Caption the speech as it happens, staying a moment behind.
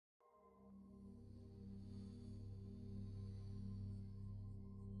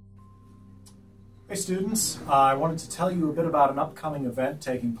Hey students, I wanted to tell you a bit about an upcoming event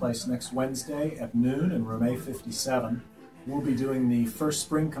taking place next Wednesday at noon in room A57. We'll be doing the first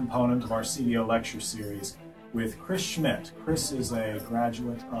spring component of our CDO lecture series with Chris Schmitt. Chris is a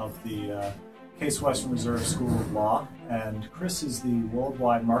graduate of the Case Western Reserve School of Law, and Chris is the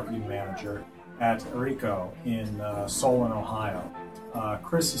worldwide marketing manager at ERICO in Solon, Ohio.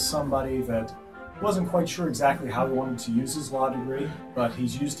 Chris is somebody that wasn't quite sure exactly how he wanted to use his law degree, but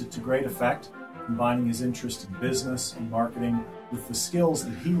he's used it to great effect, combining his interest in business and marketing with the skills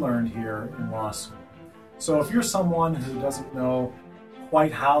that he learned here in law school. So if you're someone who doesn't know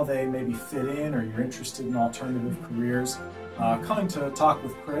quite how they maybe fit in, or you're interested in alternative careers, coming to talk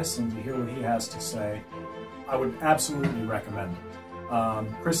with Chris and to hear what he has to say, I would absolutely recommend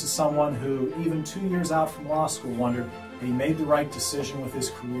it. Chris is someone who, even 2 years out from law school, wondered that he made the right decision with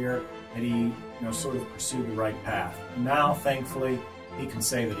his career, that he sort of pursued the right path. And now, thankfully, he can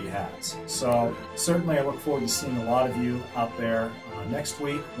say that he has. So certainly I look forward to seeing a lot of you out there next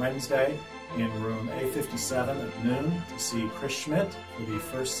week, Wednesday, in room A57 at noon to see Chris Schmitt for the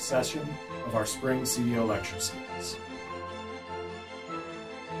first session of our spring CDO lecture series.